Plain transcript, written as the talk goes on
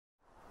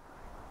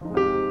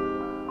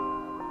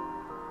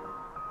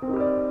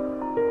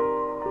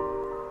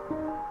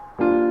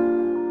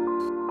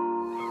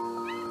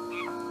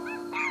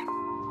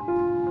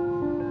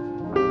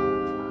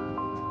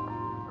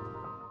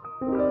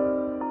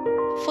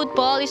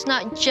football is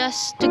not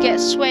just to get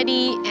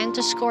sweaty and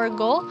to score a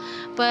goal,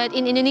 but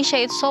in Indonesia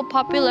it's so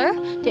popular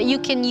that you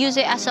can use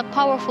it as a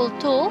powerful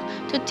tool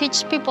to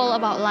teach people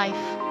about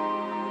life.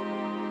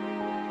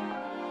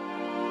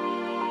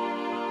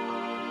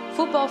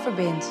 Voetbal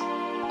verbindt,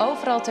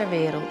 overal ter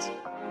wereld.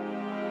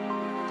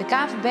 De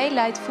KNVB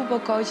leidt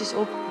voetbalcoaches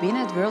op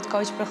binnen het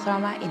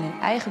WorldCoach-programma in hun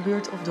eigen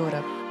buurt of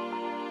dorp.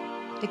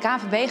 De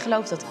KNVB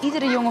gelooft dat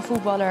iedere jonge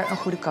voetballer een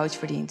goede coach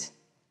verdient.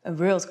 Een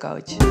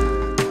WorldCoach.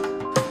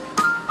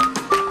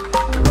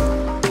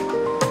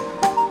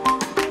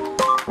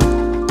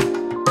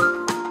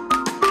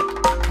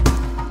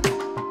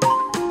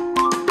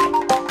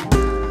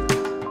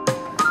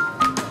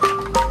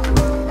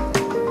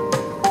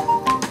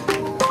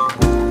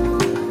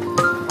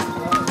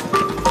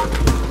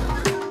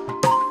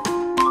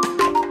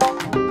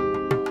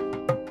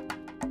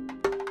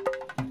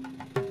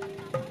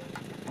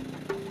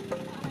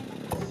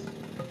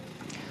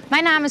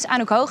 Mijn naam is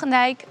Anouk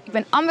Hoogendijk. Ik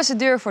ben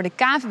ambassadeur voor de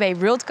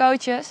KNVB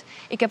WorldCoaches.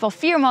 Ik heb al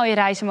 4 mooie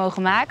reizen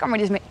mogen maken, maar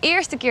dit is mijn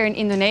eerste keer in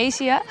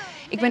Indonesië.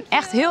 Ik ben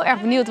echt heel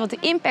erg benieuwd wat de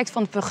impact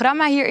van het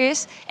programma hier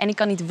is. En ik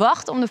kan niet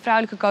wachten om de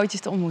vrouwelijke coaches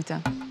te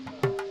ontmoeten.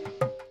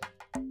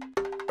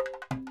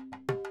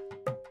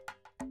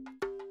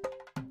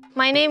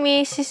 My name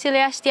is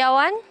Sicilia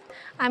Setiawan.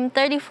 I'm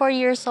 34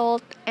 years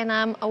old and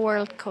I'm a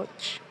world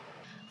coach.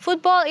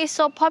 Football is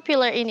so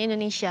popular in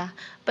Indonesia,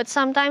 but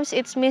sometimes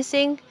it's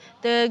missing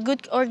the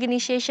good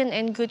organization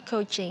and good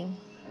coaching.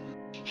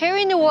 Here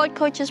in the World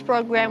Coaches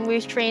program,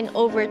 we've trained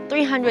over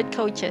 300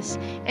 coaches,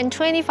 and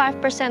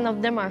 25%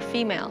 of them are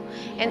female.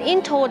 And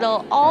in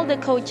total, all the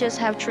coaches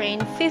have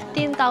trained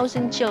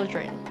 15,000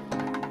 children.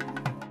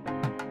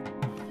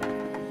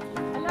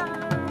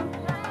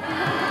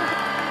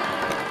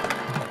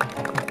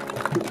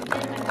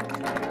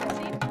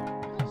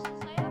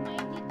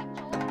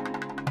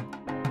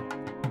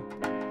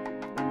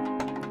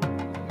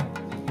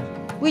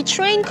 We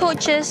train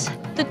coaches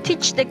to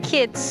teach the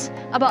kids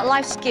about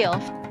life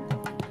skills.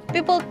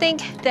 People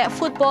think that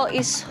football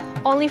is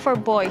only for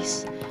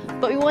boys,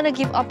 but we want to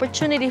give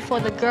opportunity for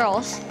the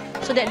girls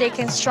so that they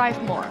can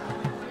strive more.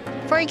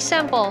 For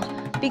example,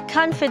 be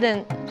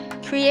confident,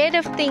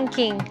 creative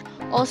thinking,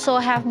 also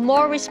have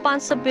more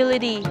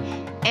responsibility,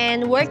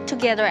 and work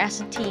together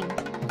as a team.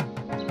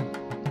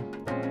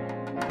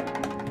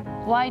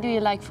 Why do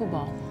you like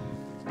football?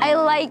 I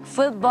like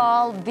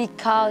football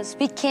because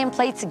we can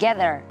play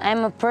together.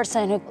 I'm a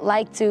person who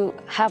like to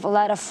have a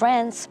lot of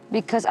friends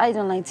because I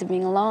don't like to be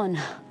alone.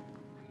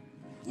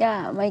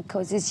 Yeah, my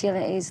coach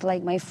Sicilia is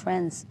like my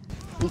friends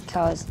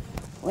because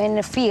when in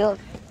the field,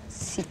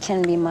 she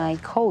can be my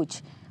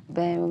coach.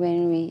 But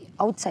when we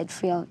outside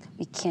field,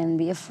 we can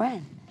be a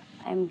friend.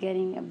 I'm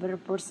getting a better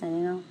person,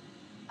 you know.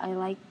 I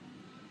like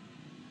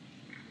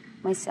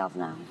myself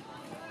now.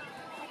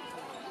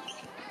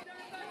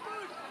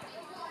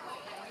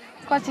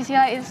 Coach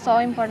Sicilia is so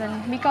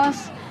important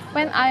because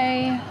when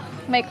I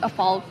make a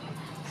fault,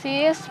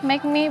 she is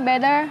make me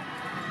better.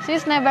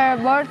 She's never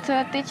bored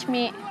to teach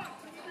me.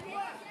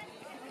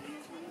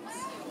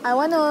 I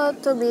want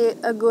to be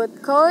a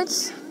good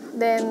coach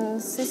than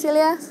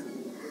Sicilia,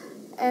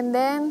 and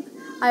then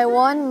I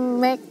want to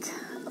make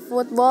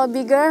football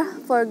bigger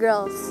for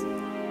girls.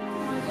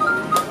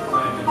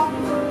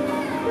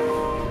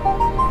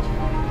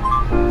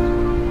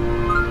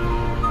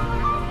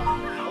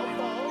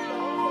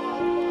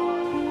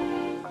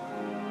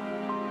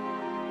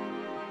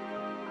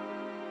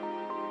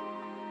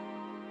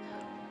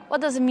 What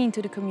does it mean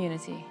to the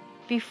community?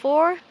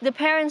 Before, the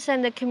parents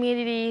and the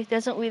community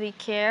doesn't really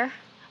care,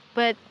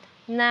 but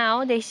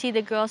now they see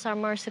the girls are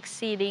more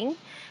succeeding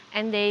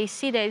and they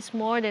see that it's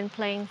more than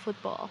playing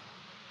football.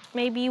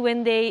 Maybe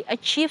when they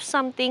achieve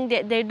something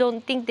that they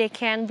don't think they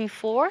can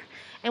before,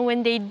 and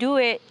when they do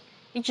it,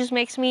 it just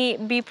makes me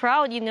be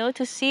proud, you know,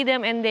 to see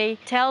them and they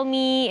tell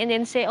me and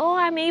then say, oh,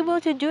 I'm able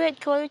to do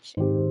it, coach.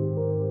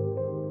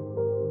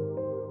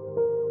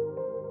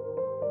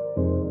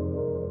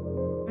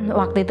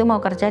 Waktu itu mau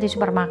kerja di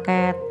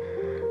supermarket,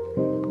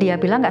 dia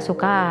bilang nggak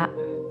suka.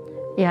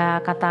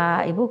 Ya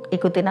kata ibu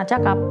ikutin aja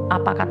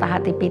apa kata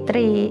hati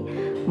Fitri,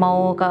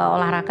 mau ke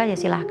olahraga ya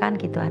silahkan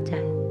gitu aja.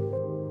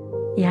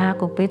 Ya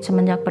Kupit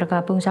semenjak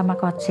bergabung sama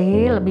Coach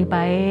lebih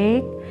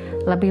baik,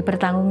 lebih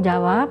bertanggung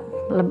jawab,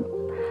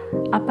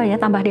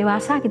 tambah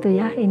dewasa gitu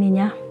ya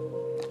ininya,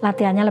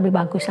 latihannya lebih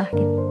bagus lah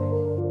gitu.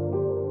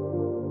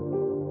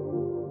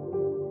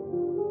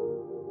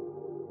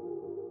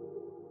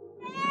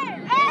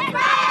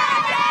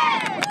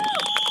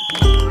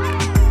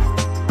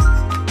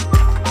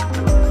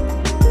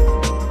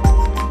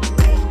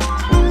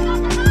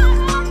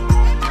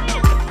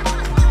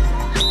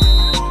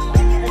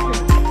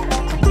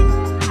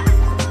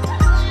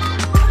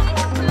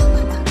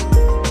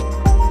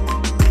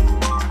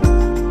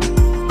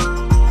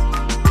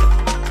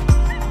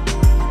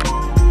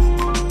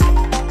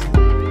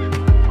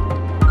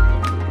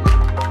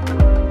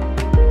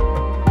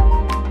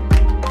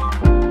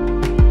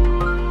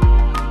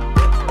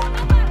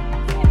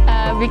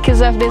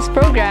 Because of this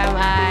program,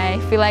 I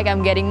feel like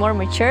I'm getting more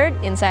matured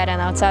inside and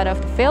outside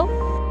of the field.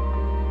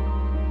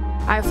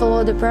 I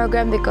follow the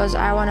program because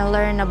I want to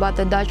learn about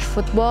the Dutch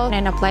football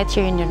and apply it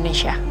here in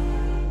Indonesia.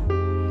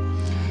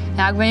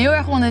 Nou, ik ben heel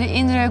erg onder de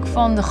indruk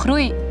van de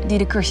groei die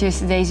de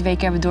cursisten deze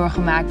week hebben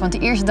doorgemaakt. Want de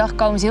eerste dag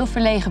komen ze heel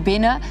verlegen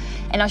binnen.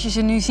 En als je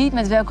ze nu ziet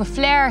met welke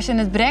flair ze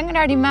het brengen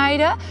naar die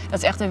meiden, dat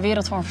is echt een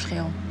wereld van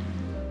verschil.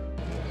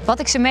 Wat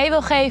ik ze mee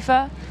wil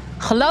geven,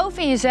 geloof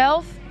in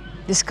jezelf,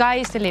 the sky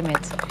is the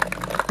limit.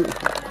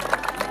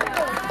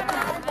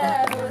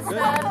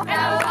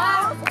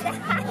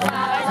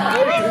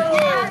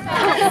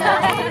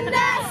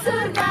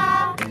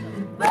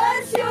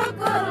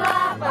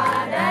 Bersyukurlah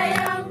pada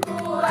yang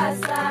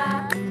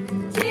kuasa,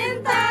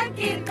 cinta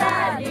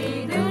kita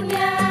di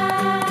dunia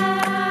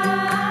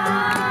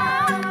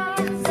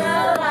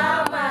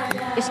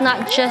selamanya. It's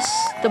not just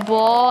the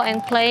ball and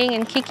playing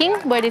and kicking,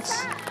 but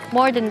it's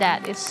more than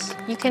that.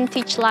 You can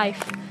teach life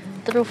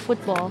through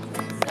football.